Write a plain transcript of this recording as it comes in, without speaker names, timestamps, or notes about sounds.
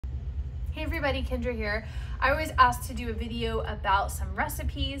Hey everybody, Kendra here. I was asked to do a video about some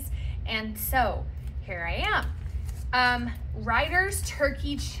recipes, and so here I am. Ryder's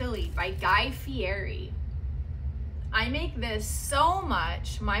Turkey Chili by Guy Fieri. I make this so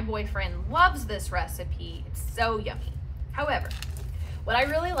much. My boyfriend loves this recipe. It's so yummy. However, what I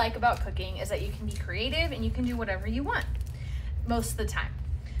really like about cooking is that you can be creative and you can do whatever you want most of the time.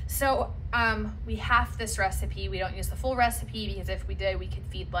 So we half this recipe. We don't use the full recipe because if we did, we could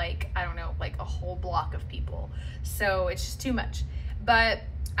feed like, I don't know, like a whole block of people. So it's just too much. But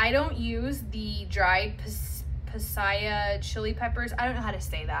I don't use the dried pasaya chili peppers. I don't know how to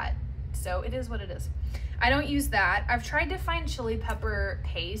say that. So it is what it is. I don't use that. I've tried to find chili pepper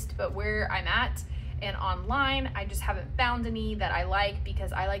paste, but where I'm at and online, I just haven't found any that I like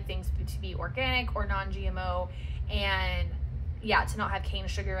because I like things to be organic or non-GMO and yeah, to not have cane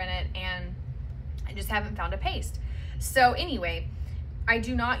sugar in it, and I just haven't found a paste. So anyway, I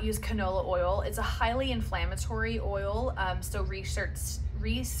do not use canola oil. It's a highly inflammatory oil, so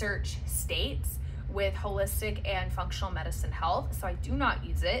research states with holistic and functional medicine health, so I do not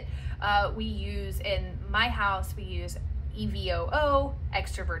use it. We use, in my house, we use EVOO,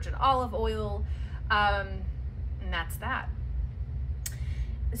 extra virgin olive oil, and that's that.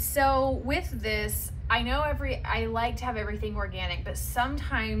 So with this, I know I like to have everything organic, but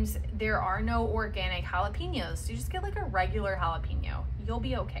sometimes there are no organic jalapenos. You just get like a regular jalapeno. You'll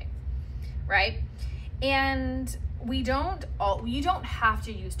be okay, right? And you don't have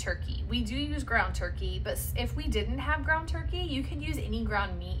to use turkey. We do use ground turkey, but if we didn't have ground turkey, you could use any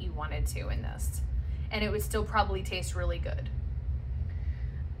ground meat you wanted to in this, and it would still probably taste really good.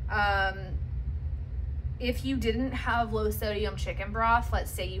 If you didn't have low sodium chicken broth,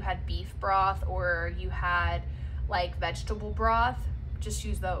 let's say you had beef broth or you had like vegetable broth, just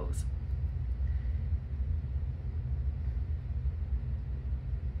use those.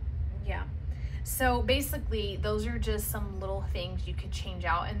 Yeah. So basically, those are just some little things you could change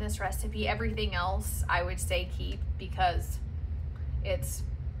out in this recipe. Everything else, I would say keep because it's,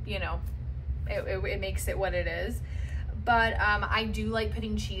 you know, it makes it what it is. But I do like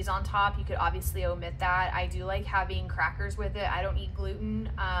putting cheese on top. You could obviously omit that. I do like having crackers with it. I don't eat gluten.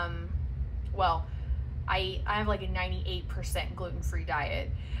 Well, I have like a 98% gluten-free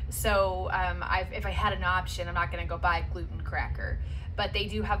diet. So if I had an option, I'm not gonna go buy a gluten cracker. But they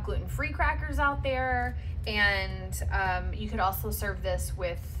do have gluten-free crackers out there. And you could also serve this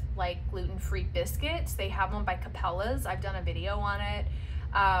with like gluten-free biscuits. They have one by Capella's. I've done a video on it.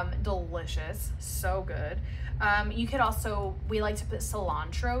 Delicious, so good. You could also, we like to put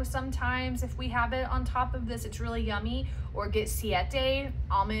cilantro sometimes if we have it on top of this. It's really yummy. Or get siete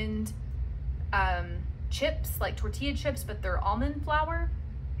almond chips, like tortilla chips, but they're almond flour,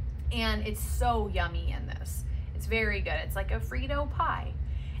 and it's so yummy in this. It's very good. It's like a Frito pie,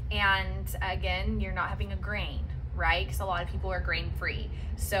 and again, you're not having a grain, right? Because a lot of people are grain free.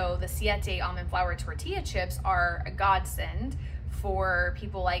 So the siete almond flour tortilla chips are a godsend for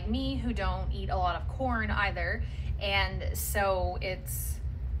people like me who don't eat a lot of corn either, and so it's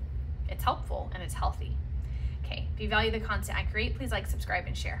helpful and it's healthy. Okay, if you value the content I create, please like, subscribe,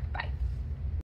 and share. Bye.